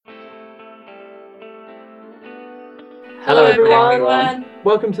Hello, everyone.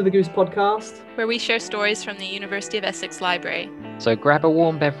 Welcome to the Goose Podcast. Where we share stories from the University of Essex Library. So grab a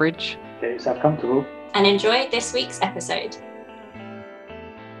warm beverage, get yourself comfortable, and enjoy this week's episode.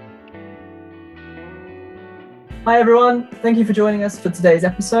 Hi everyone, thank you for joining us for today's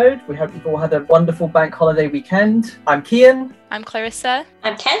episode. We hope you've all had a wonderful bank holiday weekend. I'm Kian. I'm Clarissa.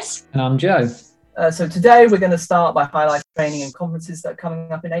 I'm Kez. and I'm Joe. So today we're going to start by highlighting training and conferences that are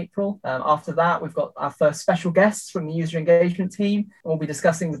coming up in April. After that, we've got our first special guests from the user engagement team. And we'll be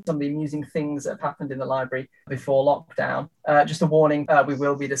discussing some of the amusing things that have happened in the library before lockdown. Just a warning, we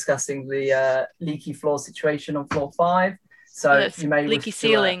will be discussing the leaky floor situation on floor 5. So you may leaky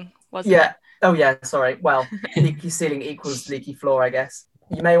ceiling, wasn't it? it? Oh yeah, sorry. Well, leaky ceiling equals leaky floor, I guess.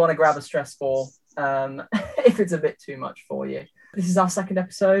 You may want to grab a stress ball if it's a bit too much for you. This is our second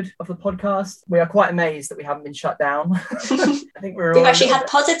episode of the podcast. We are quite amazed that we haven't been shut down. I think we've actually had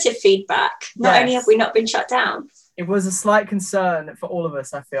positive feedback. Not only have we not been shut down. It was a slight concern for all of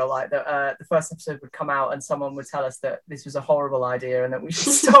us, I feel like, that the first episode would come out and someone would tell us that this was a horrible idea and that we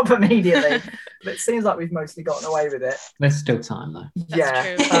should stop immediately. But it seems like we've mostly gotten away with it. There's still time though.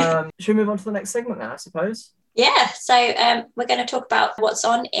 Yeah. Should we move on to the next segment now, I suppose? Yeah, so we're going to talk about what's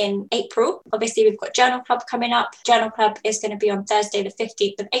on in April. Obviously, we've got Journal Club coming up. Journal Club is going to be on Thursday, the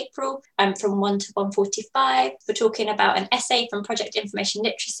 15th of April, from 1 to 1:45. We're talking about an essay from Project Information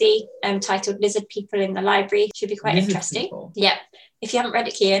Literacy titled Lizard People in the Library. Should be quite interesting. People. Yeah. If you haven't read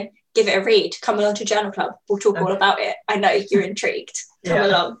it, Kian, give it a read. Come along to Journal Club. We'll talk all about it. I know you're intrigued. Come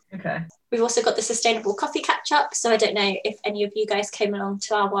along. Okay. We've also got the Sustainable Coffee Catch-Up. So I don't know if any of you guys came along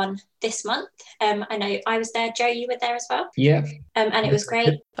to our one this month. I know I was there. Joe, you were there as well? Yeah. And it was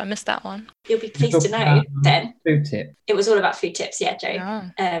great. I missed that one. You'll be pleased to know then. Food tip. It was all about food tips, yeah, Joe.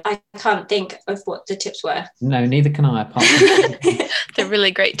 Oh. I can't think of what the tips were. No, neither can I. Apart from They're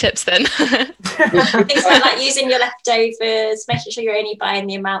really great tips then. Things like using your leftovers, making sure you're only buying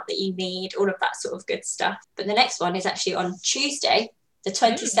the amount that you need, all of that sort of good stuff. But the next one is actually on Tuesday, the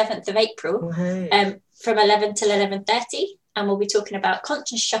 27th of April, from 11 till 11:30. And we'll be talking about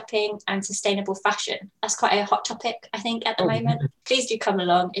conscious shopping and sustainable fashion. That's quite a hot topic, I think, at the moment. Please do come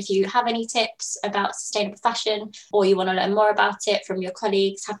along. If you have any tips about sustainable fashion or you want to learn more about it from your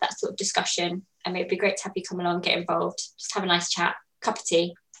colleagues, have that sort of discussion. And it'd be great to have you come along, get involved, just have a nice chat, cup of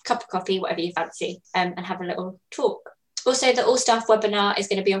tea, cup of coffee, whatever you fancy, and have a little talk. Also, the all-staff webinar is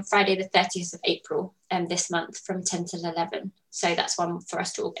going to be on Friday the 30th of April this month from 10 till 11. So that's one for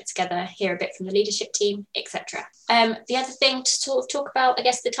us to all get together, hear a bit from the leadership team, etc. The other thing to sort of talk about, I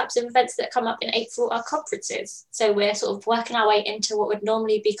guess, the types of events that come up in April are conferences. So we're sort of working our way into what would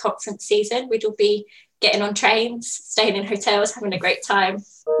normally be conference season. We'd all be getting on trains, staying in hotels, having a great time.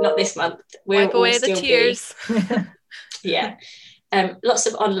 Not this month. Wipe away the tears. Yeah. Lots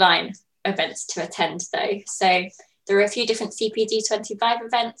of online events to attend though. So there are a few different CPD 25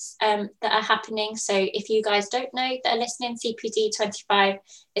 events that are happening. So if you guys don't know that are listening, CPD 25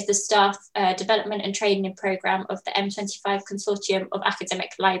 is the staff development and training program of the M25 Consortium of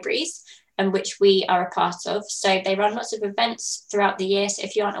Academic Libraries, which we are a part of. So they run lots of events throughout the year. So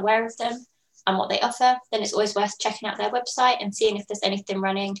if you aren't aware of them and what they offer, then it's always worth checking out their website and seeing if there's anything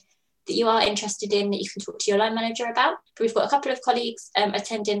running that you are interested in that you can talk to your line manager about. But we've got a couple of colleagues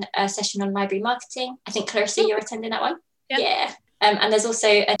attending a session on library marketing. I think, Clarissa, you're attending that one? Yeah. And there's also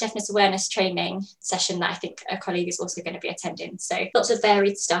a deafness awareness training session that I think a colleague is also going to be attending. So lots of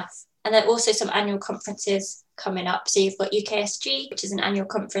varied stuff. And then also some annual conferences coming up. So you've got UKSG, which is an annual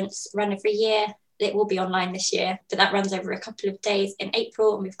conference run every year. It will be online this year, but that runs over a couple of days in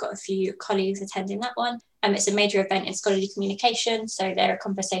April, and we've got a few colleagues attending that one. It's a major event in scholarly communication, so there are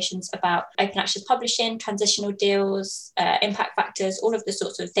conversations about open access publishing, transitional deals, impact factors, all of the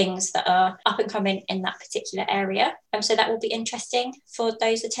sorts of things that are up and coming in that particular area. So that will be interesting for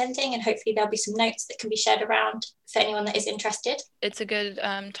those attending, and hopefully there'll be some notes that can be shared around for anyone that is interested. It's a good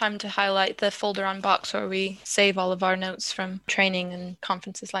time to highlight the folder on Box where we save all of our notes from training and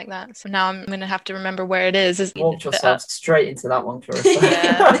conferences like that. So now I'm going to have to remember where it is. Walked yourself straight into that one, Clarissa.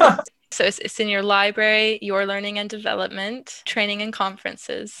 Yeah. So it's in your library, your learning and development, training and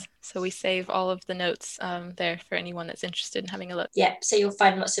conferences. So we save all of the notes there for anyone that's interested in having a look. Yeah, so you'll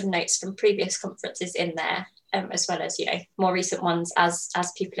find lots of notes from previous conferences in there, as well as, more recent ones as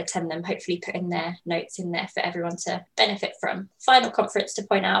people attend them, hopefully putting their notes in there for everyone to benefit from. Final conference to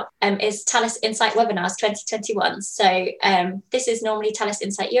point out is Thales Insight Webinars 2021. So this is normally Thales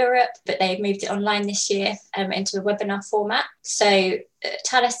Insight Europe, but they've moved it online this year into a webinar format. So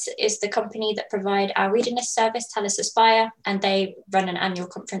Thales is the company that provide our readiness service, Thales Aspire, and they run an annual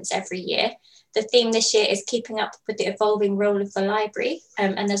conference every year. The theme this year is keeping up with the evolving role of the library.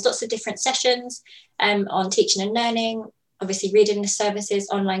 And there's lots of different sessions on teaching and learning, obviously reading services,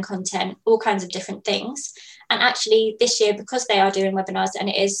 online content, all kinds of different things. And actually this year, because they are doing webinars and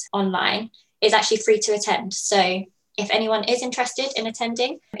it is online, it's actually free to attend. So if anyone is interested in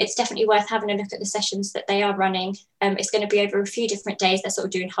attending, it's definitely worth having a look at the sessions that they are running. It's going to be over a few different days. They're sort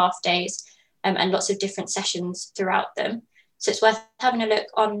of doing half days and lots of different sessions throughout them. So it's worth having a look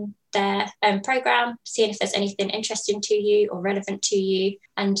on their programme, seeing if there's anything interesting to you or relevant to you,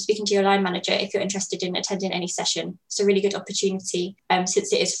 and speaking to your line manager if you're interested in attending any session. It's a really good opportunity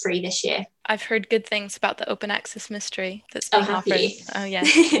since it is free this year. I've heard good things about the open access mystery that's Oh, being have offered. you? Oh,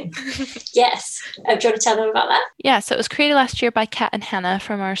 yes. Yes. Do you want to tell them about that? Yeah, so it was created last year by Kat and Hannah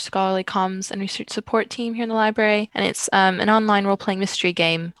from our scholarly comms and research support team here in the library. And it's an online role-playing mystery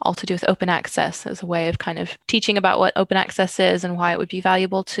game, all to do with open access as a way of kind of teaching about what open access is and why it would be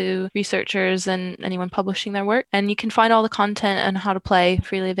valuable to researchers and anyone publishing their work. And you can find all the content and how to play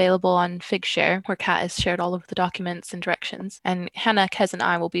freely available on Figshare, where Kat has shared all of the documents and directions. And Hannah, Kez, and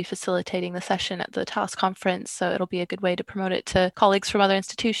I will be facilitating the session at the TALOS conference, so it'll be a good way to promote it to colleagues from other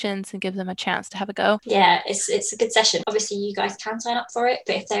institutions and give them a chance to have a go. Yeah, it's a good session. Obviously, you guys can sign up for it,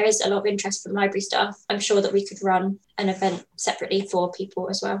 but if there is a lot of interest from library staff, I'm sure that we could run an event separately for people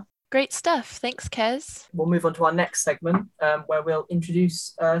as well. Great stuff. Thanks, Kez. We'll move on to our next segment where we'll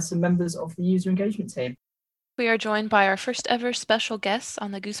introduce some members of the user engagement team. We are joined by our first ever special guests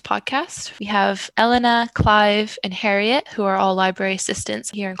on the Goose podcast. We have Elena, Clive, and Harriet, who are all library assistants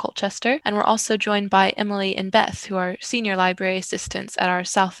here in Colchester. And we're also joined by Emily and Beth, who are senior library assistants at our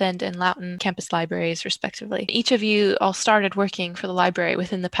Southend and Loughton campus libraries, respectively. Each of you all started working for the library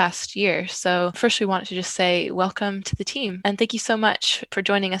within the past year. So first we wanted to just say welcome to the team. And thank you so much for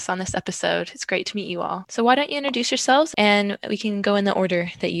joining us on this episode. It's great to meet you all. So why don't you introduce yourselves and we can go in the order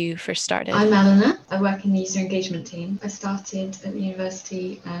that you first started. I'm Eleanor. I work in the user engagement team. I started at the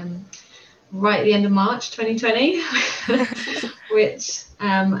university right at the end of March 2020, which,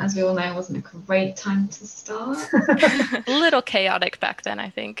 as we all know, wasn't a great time to start. A little chaotic back then, I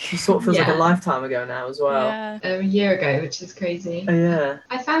think. It sort of feels like Yeah. a lifetime ago now as well. Yeah. A year ago, which is crazy. Yeah.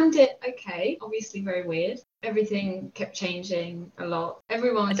 I found it okay, obviously very weird. Everything kept changing a lot.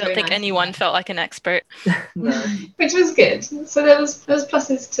 Everyone I was don't very think nice anyone felt like an expert. No. which was good. So there was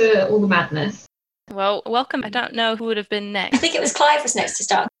pluses to all the madness. Well, welcome. I don't know who would have been I next. think it was Clive was next to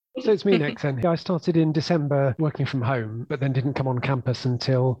start. So it's me next then. I started in December working from home, but then didn't come on campus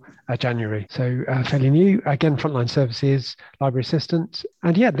until January. So fairly new. Again, frontline services, library assistant.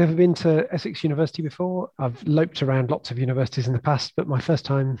 And yeah, never been to Essex University before. I've loped around lots of universities in the past, but my first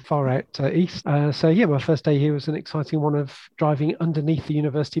time far out east. So yeah, my first day here was an exciting one of driving underneath the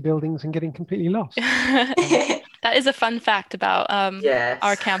university buildings and getting completely lost. That is a fun fact about Yes.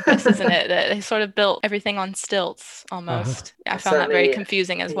 our campus, isn't it? That they sort of built everything on stilts almost. I found that very Certainly,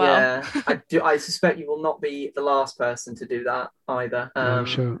 confusing as well. Yeah, I suspect you will not be the last person to do that either. No, I'm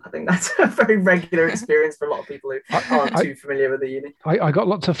sure. I think that's a very regular experience for a lot of people who aren't too familiar with the uni. I got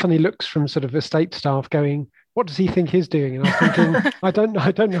lots of funny looks from sort of estate staff going, what does he think he's doing? And I was thinking, I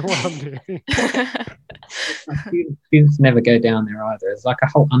don't know what I'm doing. Students never go down there either. It's like a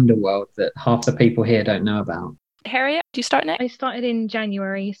whole underworld that half the people here don't know about. Harriet, do you start next? I started in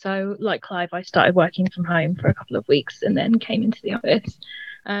January, so like Clive, I started working from home for a couple of weeks and then came into the office.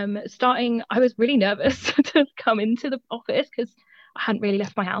 I was really nervous to come into the office because I hadn't really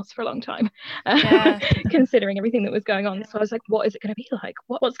left my house for a long time, considering everything that was going on. So I was like, what is it going to be like?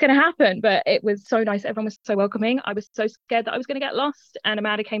 What's going to happen? But it was so nice. Everyone was so welcoming. I was so scared that I was going to get lost. And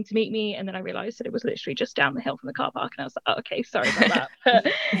Amanda came to meet me. And then I realised that it was literally just down the hill from the car park. And I was like, oh, okay, sorry about that. But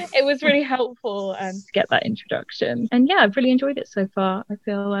it was really helpful to get that introduction. And yeah, I've really enjoyed it so far. I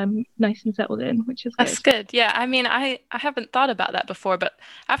feel nice and settled in, which is That's good. Yeah, I mean, I haven't thought about that before, but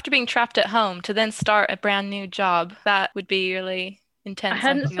after being trapped at home to then start a brand new job, that would be really intense. I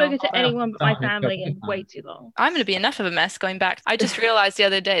hadn't spoken to anyone but my family in way too long. I'm going to be enough of a mess going back. I just realized the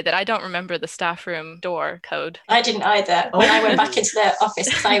other day that I don't remember the staff room door code. I didn't either. When I went back into the office,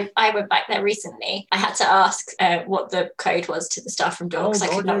 because I went back there recently, I had to ask what the code was to the staff room door because I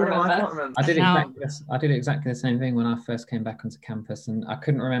could not remember. I did exactly the same thing when I first came back onto campus, and I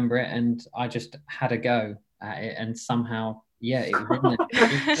couldn't remember it, and I just had a go at it, and somehow, yeah, it was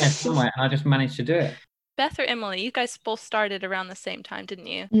in there somewhere, and I just managed to do it. Beth or Emily, you guys both started around the same time, didn't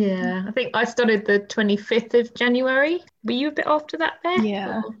you? Yeah, I think I started the 25th of January. Were you a bit after that, Beth?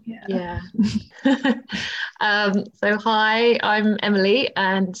 Yeah. Yeah. So hi, I'm Emily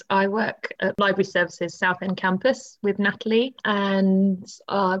and I work at Library Services Southend Campus with Natalie. And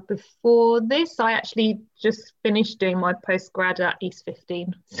before this, I actually just finished doing my postgrad at East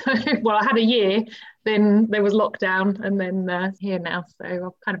 15. So, well, I had a year, then there was lockdown, and then here now. So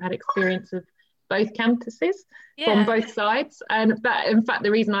I've kind of had experience of both campuses from both sides. But in fact, the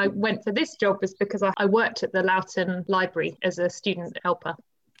reason I went for this job was because I worked at the Loughton Library as a student helper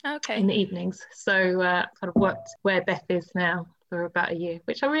in the evenings. So kind of worked where Beth is now for about a year,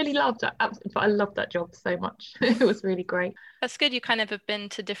 which I really loved. I loved that job so much. It was really great. That's good. You kind of have been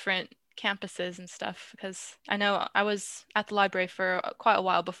to different campuses and stuff, because I know I was at the library for quite a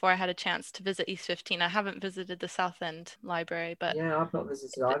while before I had a chance to visit East 15. I haven't visited the Southend Library, but yeah, I've not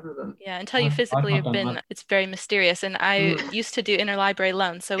visited either of them. Yeah, until you physically have been, it's very mysterious. And I used to do interlibrary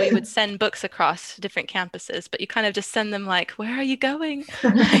loans, so we would send books across to different campuses, but you kind of just send them like, where are you going?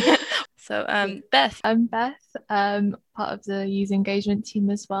 So Beth. I'm Beth, part of the user engagement team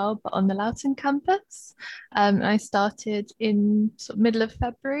as well, but on the Loughton campus. I started in sort of middle of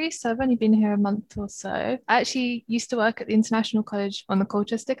February, so I've only been here a month or so. I actually used to work at the International College on the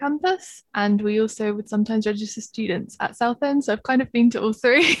Colchester campus, and we also would sometimes register students at Southend, so I've kind of been to all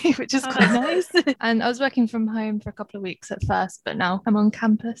three, which is quite nice. And I was working from home for a couple of weeks at first, but now I'm on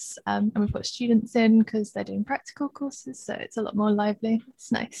campus, and we've got students in because they're doing practical courses, so it's a lot more lively.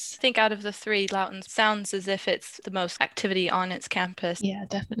 It's nice. I think out of the three, Loughton sounds as if it's the most activity on its campus. Yeah,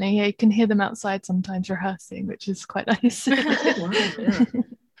 definitely. Yeah, you can hear them outside sometimes rehearsing, which is quite nice. Wow, yeah.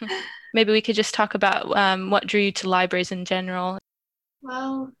 Maybe we could just talk about what drew you to libraries in general.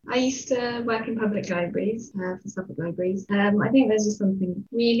 Well, I used to work in public libraries, for Suffolk Libraries. I think there's just something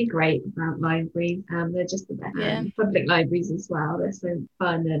really great about libraries. They're just the best. Public libraries as well. They're so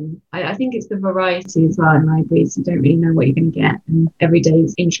fun, and I think it's the variety as well in libraries. You don't really know what you're going to get, and every day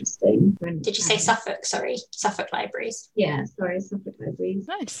is interesting. Did you say Suffolk? Sorry, Suffolk Libraries. Yeah, sorry, Suffolk Libraries.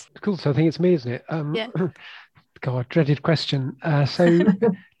 Nice. Cool. So I think it's me, isn't it? God, dreaded question. So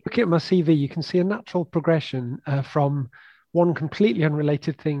looking at my CV, you can see a natural progression from one completely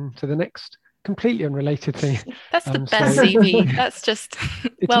unrelated thing to the next completely unrelated thing. That's the best CV. That's just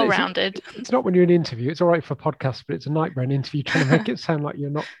well-rounded. It's not when you're in an interview. It's all right for a podcast, but it's a nightmare in an interview trying to make it sound like you're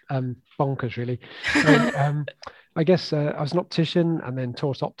not bonkers, really. I guess I was an optician and then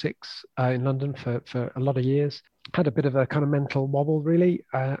taught optics in London for a lot of years. Had a bit of a kind of mental wobble, really,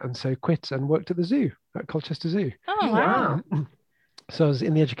 and so quit and worked at the zoo, at Colchester Zoo. Oh, wow. So I was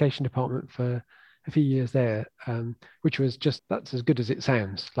in the education department for a few years there, which was that's as good as it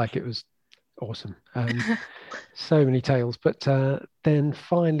sounds. Like, it was awesome. So many tales. But then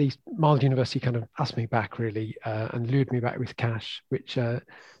finally, Miles University kind of asked me back, really, and lured me back with cash, which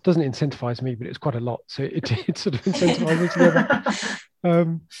doesn't incentivize me, but it's quite a lot. So it sort of incentivized me to go back.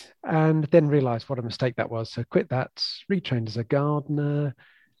 And then realized what a mistake that was. So quit that, retrained as a gardener,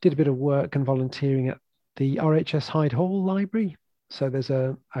 did a bit of work and volunteering at the RHS Hyde Hall Library. So there's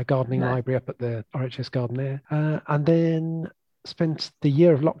a gardening library up at the RHS garden there. And then spent the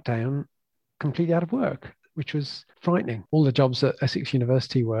year of lockdown completely out of work, which was frightening. All the jobs at Essex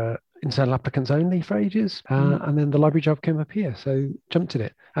University were internal applicants only for ages. And then the library job came up here. So jumped at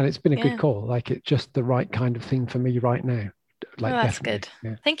it. And it's been a good call. Like, it's just the right kind of thing for me right now. Like, that's good.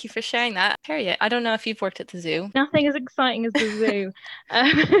 Yeah. Thank you for sharing that. Harriet, I don't know if you've worked at the zoo. Nothing as exciting as the zoo.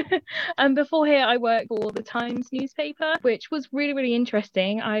 And before here, I worked for the Times newspaper, which was really, really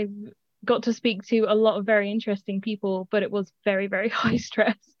interesting. I got to speak to a lot of very interesting people, but it was very, very high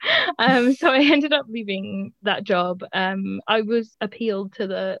stress. So I ended up leaving that job. I was appealed to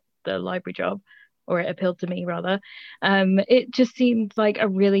the library job, or it appealed to me rather. It just seemed like a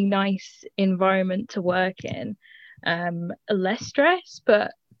really nice environment to work in. Less stress,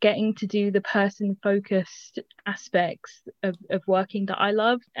 but getting to do the person-focused aspects of working that I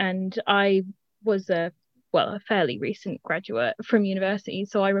love. And I was a fairly recent graduate from university,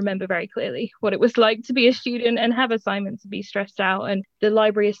 so I remember very clearly what it was like to be a student and have assignments to be stressed out. And the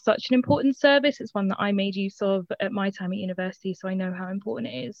library is such an important service. It's one that I made use of at my time at university, so I know how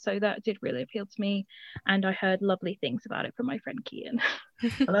important it is. So that did really appeal to me, and I heard lovely things about it from my friend Kian.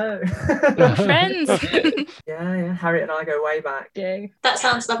 Hello. Friends. Yeah, Harriet and I go way back. Yeah. That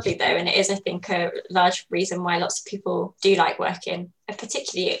sounds lovely though, and it is, I think, a large reason why lots of people do like working,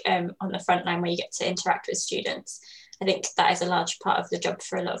 particularly on the front line where you get to interact with students. I think that is a large part of the job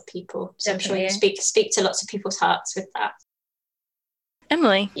for a lot of people. So definitely. I'm sure you speak to lots of people's hearts with that.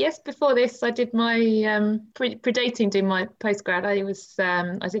 Emily. Yes, before this, I did my predating doing my postgrad.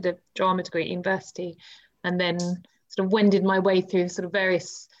 I did a drama degree at university, and then sort of wended my way through sort of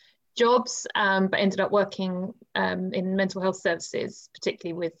various jobs, but ended up working in mental health services,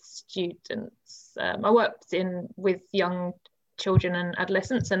 particularly with students. I worked with young children and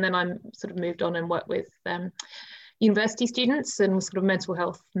adolescents, and then I sort of moved on and worked with university students and was sort of mental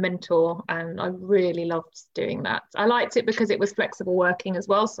health mentor, and I really loved doing that. I liked it because it was flexible working as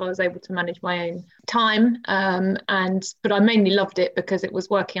well, so I was able to manage my own time, but I mainly loved it because it was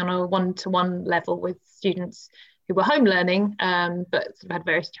working on a one-to-one level with students who were home learning, but sort of had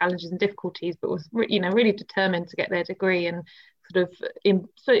various challenges and difficulties, but was really determined to get their degree and sort of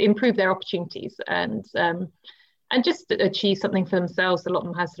improve their opportunities and just achieve something for themselves. A lot of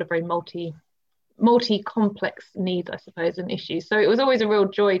them has sort of very multi-complex needs, I suppose, and issues. So it was always a real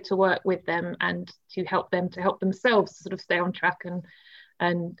joy to work with them and to help themselves sort of stay on track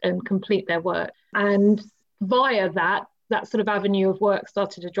and complete their work. And via that sort of avenue of work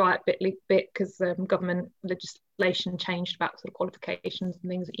started to dry up bit because government legislation changed about sort of qualifications and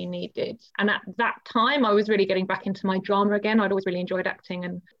things that you needed. And at that time, I was really getting back into my drama again. I'd always really enjoyed acting,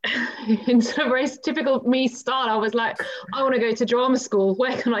 and in sort of very typical me style, I was like, I want to go to drama school.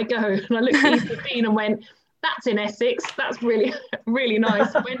 Where can I go? And I looked at E15 and went, that's in Essex. That's really, really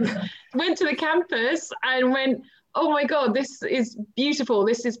nice. Went to the campus and went, oh my God, this is beautiful.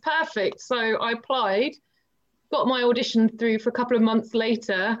 This is perfect. So I applied, got my audition through for a couple of months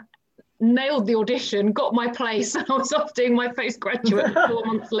later, nailed the audition, got my place, and I was off doing my postgraduate 4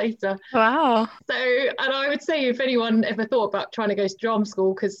 months later. Wow. So, and I would say if anyone ever thought about trying to go to drama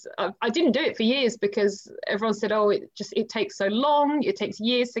school, because I didn't do it for years because everyone said, oh, it takes so long, it takes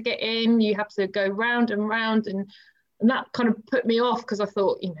years to get in, you have to go round and round, and that kind of put me off because I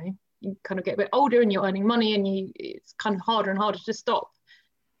thought, you kind of get a bit older and you're earning money and it's kind of harder and harder to stop.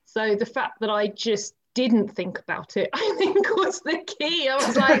 So the fact that I just didn't think about it, I think was the key. I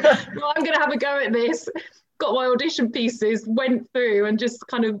was like, well, I'm going to have a go at this. Got my audition pieces, went through, and just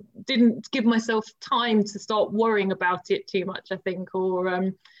kind of didn't give myself time to start worrying about it too much, I think, or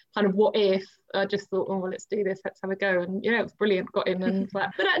kind of what if. I just thought, oh, well, let's do this, let's have a go. And yeah, it was brilliant, got in. And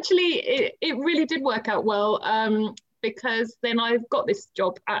but actually, it really did work out well, because then I've got this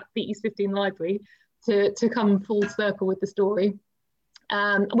job at the East 15 Library to come full circle with the story.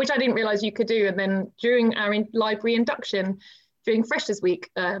 Which I didn't realise you could do. And then during our library induction, during Freshers Week,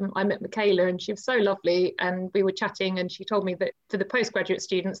 I met Michaela, and she was so lovely, and we were chatting, and she told me that for the postgraduate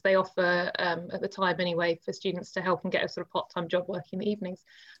students, they offer, at the time anyway, for students to help and get a sort of part-time job working in the evenings,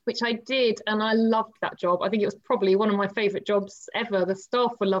 which I did, and I loved that job. I think it was probably one of my favourite jobs ever. The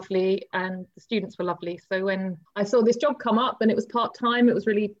staff were lovely and the students were lovely. So when I saw this job come up and it was part-time, it was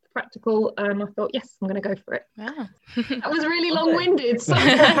really practical, I thought, yes, I'm going to go for it. Wow. That was really long-winded. So.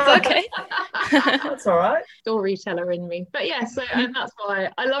 That's okay. That's all right. Storyteller in me. But yeah, so and that's why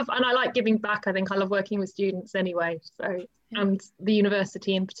I love, and I like giving back. I think I love working with students anyway. So, and the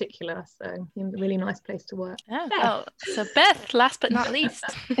university in particular. So a really nice place to work. Yeah. Well, so Beth, last but not least.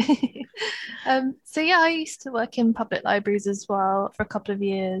 So yeah, I used to work in public libraries as well for a couple of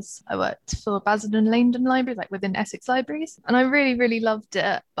years. I worked for Basildon Langdon Library, like within Essex Libraries, and I really, really loved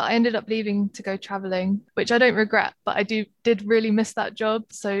it. But I ended up leaving to go travelling, which I don't regret, but I did really miss that job.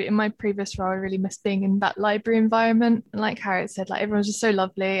 So in my previous role, I really missed being in that library environment. And like Harriet said, like everyone's just so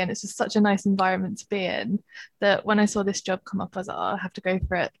lovely, and it's just such a nice environment to be in, that when I saw this job come up, I was like, oh, I have to go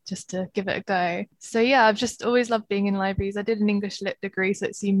for it just to give it a go. So yeah, I've just always loved being in libraries. I did an English Lit degree, so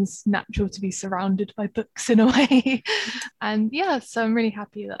it seems natural to be surrounded by books in a way. And yeah, so I'm really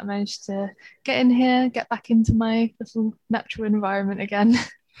happy that I managed to get in here, get back into my little natural environment again.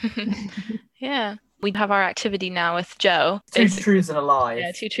 Yeah. We have our activity now with Joe. Two truths and a lie.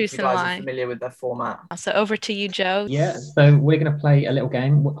 Yeah, two truths and a lie. You guys lie. are familiar with their format. So over to you, Joe. Yeah, so we're going to play a little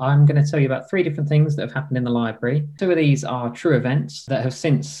game. I'm going to tell you about 3 different things that have happened in the library. 2 of these are true events that have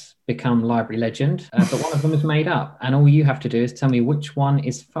since become library legend, but one of them is made up, and all you have to do is tell me which one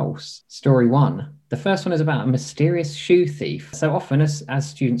is false. Story 1. The first one is about a mysterious shoe thief. So often as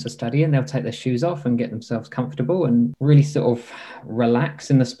students are studying, they'll take their shoes off and get themselves comfortable and really sort of relax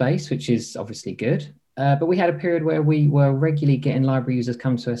in the space, which is obviously good. But we had a period where we were regularly getting library users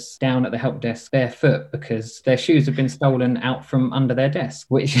come to us down at the help desk barefoot because their shoes have been stolen out from under their desk,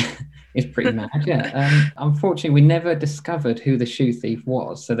 which is pretty mad, yeah. Unfortunately, we never discovered who the shoe thief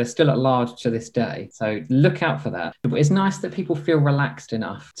was, so they're still at large to this day. So look out for that. But it's nice that people feel relaxed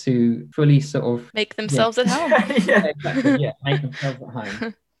enough to fully sort of... Make themselves at home. Yeah, exactly, yeah, make themselves at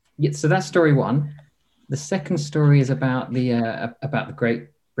home. Yeah, so that's story 1. The second story is about the great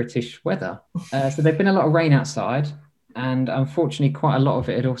British weather. So there've been a lot of rain outside, And unfortunately, quite a lot of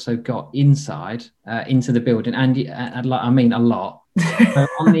it had also got inside into the building, and I mean a lot. So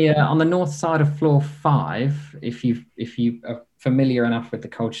on the north side of floor 5, if you are familiar enough with the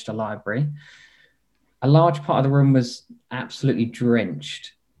Colchester Library, a large part of the room was absolutely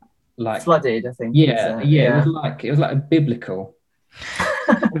drenched, like flooded. I think. Yeah. It was like biblical.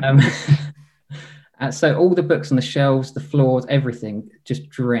 So all the books on the shelves, the floors, everything just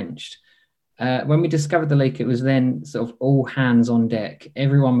drenched. When we discovered the leak, it was then sort of all hands on deck.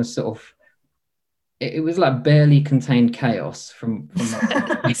 Everyone was sort of, it was like barely contained chaos from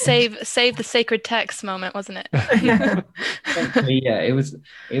save the sacred text moment, wasn't it? Yeah, it was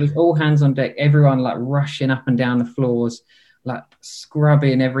all hands on deck. Everyone like rushing up and down the floors, like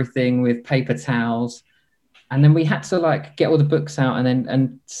scrubbing everything with paper towels. And then we had to like get all the books out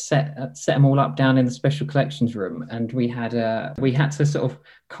and set them all up down in the special collections room. And we had to sort of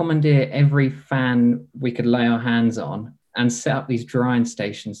commandeer every fan we could lay our hands on and set up these drying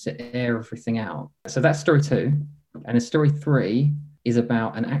stations to air everything out. So that's story 2. And the story 3 is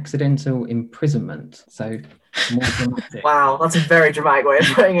about an accidental imprisonment. So more dramatic. Wow, that's a very dramatic way of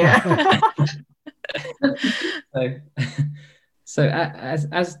putting it. So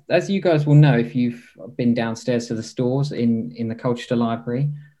as you guys will know, if you've been downstairs to the stores in the Colchester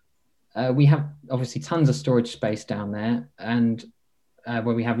Library, we have obviously tons of storage space down there, and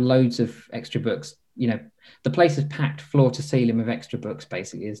where we have loads of extra books. You know, the place is packed floor to ceiling with extra books,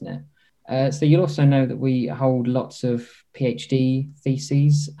 basically, isn't it? So you'll also know that we hold lots of PhD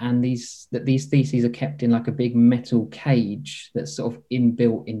theses, and these theses are kept in like a big metal cage that's sort of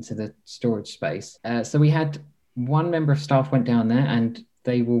inbuilt into the storage space. So we had one member of staff went down there, and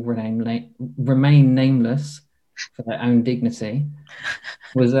they will remain nameless for their own dignity,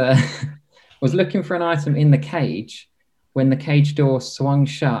 was looking for an item in the cage when the cage door swung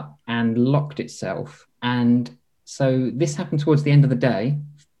shut and locked itself. And so this happened towards the end of the day.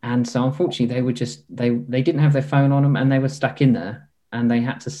 And so unfortunately they were they didn't have their phone on them, and they were stuck in there, and they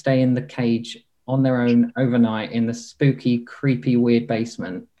had to stay in the cage on their own overnight in the spooky, creepy, weird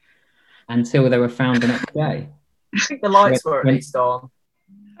basement until they were found the next day. I think the lights were at least on.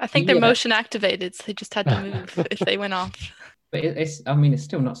 I think they're motion activated, so they just had to move if they went off. But it's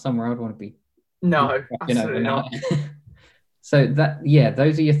still not somewhere I'd want to be. No, absolutely not. So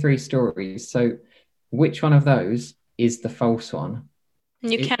those are your 3 stories. So which one of those is the false one?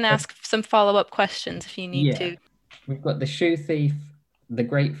 And you can ask some follow-up questions if you need to. We've got the shoe thief, the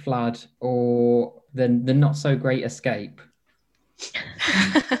great flood, or the not so great escape.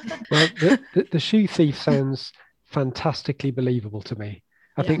 Well, the shoe thief sounds fantastically believable to me.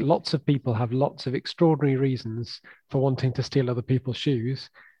 I think lots of people have lots of extraordinary reasons for wanting to steal other people's shoes.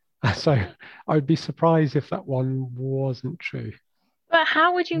 So I would be surprised if that one wasn't true. But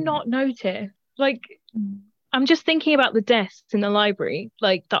how would you not notice? Like, I'm just thinking about the desks in the library,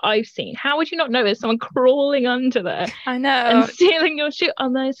 like that I've seen. How would you not notice someone crawling under there? I know. And stealing your shoe,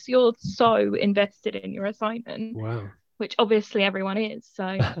 unless you're so invested in your assignment. Wow. Which obviously everyone is.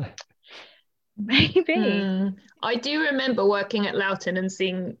 So maybe. I do remember working at Loughton and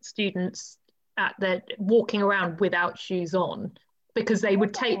seeing students walking around without shoes on, because they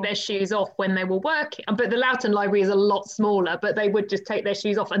would take their shoes off when they were working. But the Loughton Library is a lot smaller, but they would just take their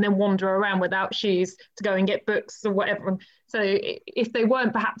shoes off and then wander around without shoes to go and get books or whatever. So if they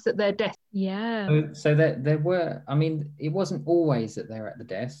weren't perhaps at their desk. Yeah. So there were, I mean, it wasn't always that they're at the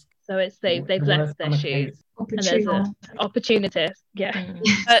desk. So it's they've left their shoes. And there's an opportunity. Yeah.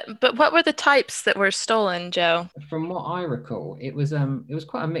 But what were the types that were stolen, Joe? From what I recall, it was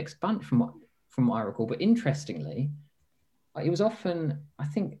quite a mixed bunch from what I recall. But interestingly, it was often, I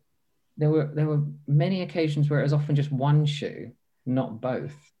think there were many occasions where it was often just one shoe, not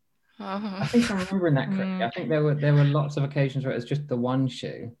both. I think I'm remembering that correctly. I think there were lots of occasions where it was just the one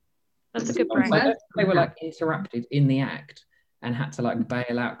shoe. That's a good point. They were like interrupted in the act and had to like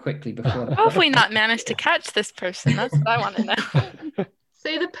bail out quickly before that. How have we not managed to catch this person? That's what I want to know.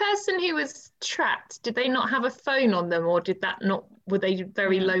 So the person who was trapped, did they not have a phone on them, or were they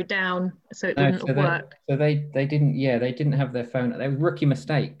very low down so it didn't work? They didn't have their phone. They were rookie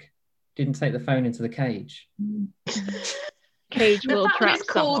mistake. Didn't take the phone into the cage. Cage will trap it's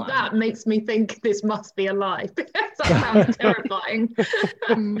called someone. That makes me think this must be a lie. That sounds terrifying.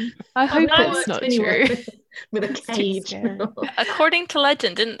 I hope it's not true. With a cage. According to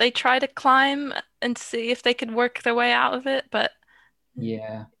legend, didn't they try to climb and see if they could work their way out of it? But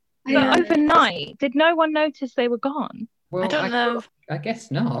yeah. But overnight, did no one notice they were gone? Well, I don't know. I guess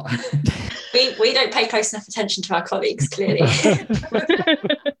not. We don't pay close enough attention to our colleagues, clearly.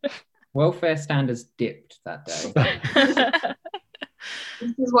 Welfare standards dipped that day.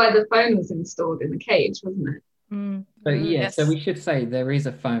 This is why the phone was installed in the cage, wasn't it? So yeah, Yes. so we should say there is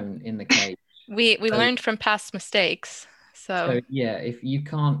a phone in the cage. We So- learned from past mistakes. So So yeah, if you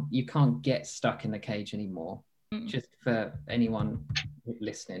can't get stuck in the cage anymore. Mm. Just for anyone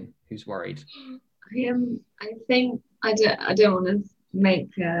listening who's worried. I think I don't want to make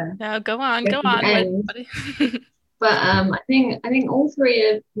no, go on. end. But I think all three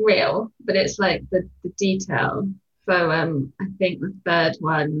are real, but it's like the detail. So I think the third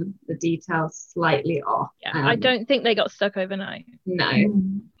one, the detail's slightly off. Yeah, I don't think they got stuck overnight. No.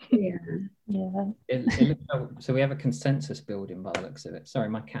 Yeah. It looks so we have a consensus building by the looks of it. Sorry,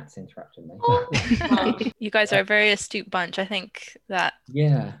 my cat's interrupted me. You guys are a very astute bunch. I think that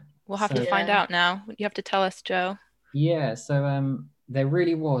Yeah. we'll have to find out now. You have to tell us, Joe. Yeah. So there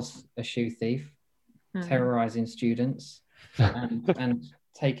really was a shoe thief terrorizing students and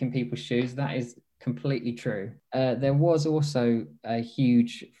taking people's shoes. That is completely true. There was also a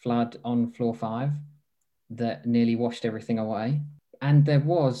huge flood on floor 5 that nearly washed everything away, and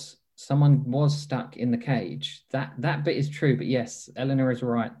someone was stuck in the cage. That bit is true, but yes, Eleanor is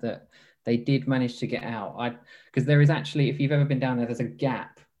right that they did manage to get out. Because there is actually, if you've ever been down there, there's a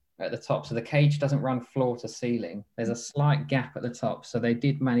gap at the top, so the cage doesn't run floor to ceiling. There's a slight gap at the top, so they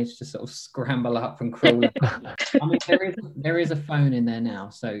did manage to sort of scramble up and crawl up. I mean, there is a phone in there now,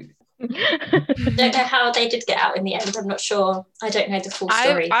 so I don't know how they did get out in the end. I'm not sure. I don't know the full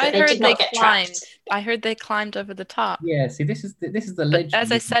story. I but heard they did not get climbed. trapped. I heard they climbed over the top. yeah. See, this is the legend.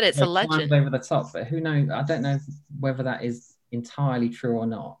 as I said, it's They a legend. climbed over the top, but who knows? I don't know whether that is entirely true or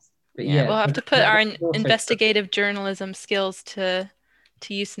not. But Yeah, we'll have to put our also- investigative journalism skills to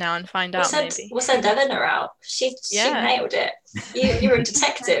use now and find out maybe. We'll send Eleanor out. She nailed it. You're a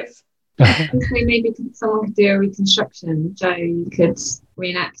detective. Maybe someone could do a reconstruction. Joe, you could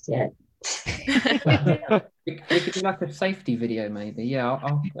reenact it. We could do like a safety video, maybe. Yeah,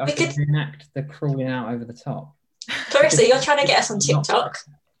 I could reenact the crawling out over the top. Clarissa, you're trying to get us on TikTok.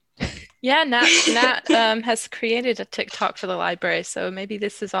 Yeah, Nat has created a TikTok for the library, so maybe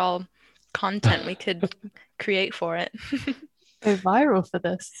this is all content we could create for it. Go viral for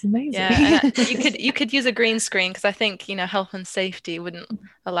this. It's amazing. Yeah, and you could use a green screen because I think health and safety wouldn't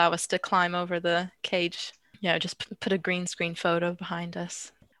allow us to climb over the cage. Just put a green screen photo behind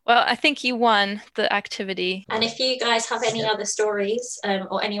us. Well, I think you won the activity. And if you guys have any other stories,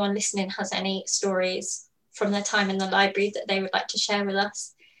 or anyone listening has any stories from their time in the library that they would like to share with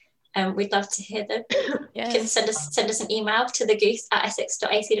us, we'd love to hear them. Yes. You can send us an email to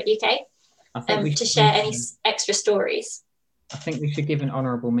thegoose@essex.ac.uk to share any extra stories. I think we should give an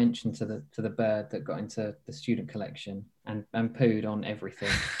honourable mention to the bird that got into the student collection and pooed on everything.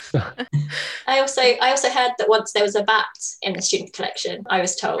 I also heard that once there was a bat in the student collection, I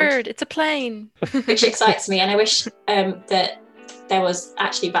was told. Bird, it's a plane. Which excites me, and I wish that there was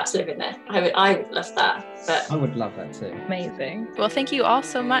actually bats living there. I would love that. But I would love that too. Amazing. Well, thank you all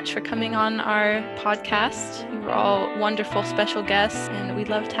so much for coming on our podcast. You were all wonderful special guests, and we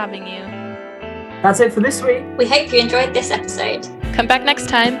loved having you. That's it for this week. we hope you enjoyed this episode. Come back next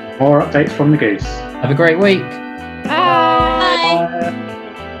time. More updates from the Goose. Have a great week. Bye. Bye.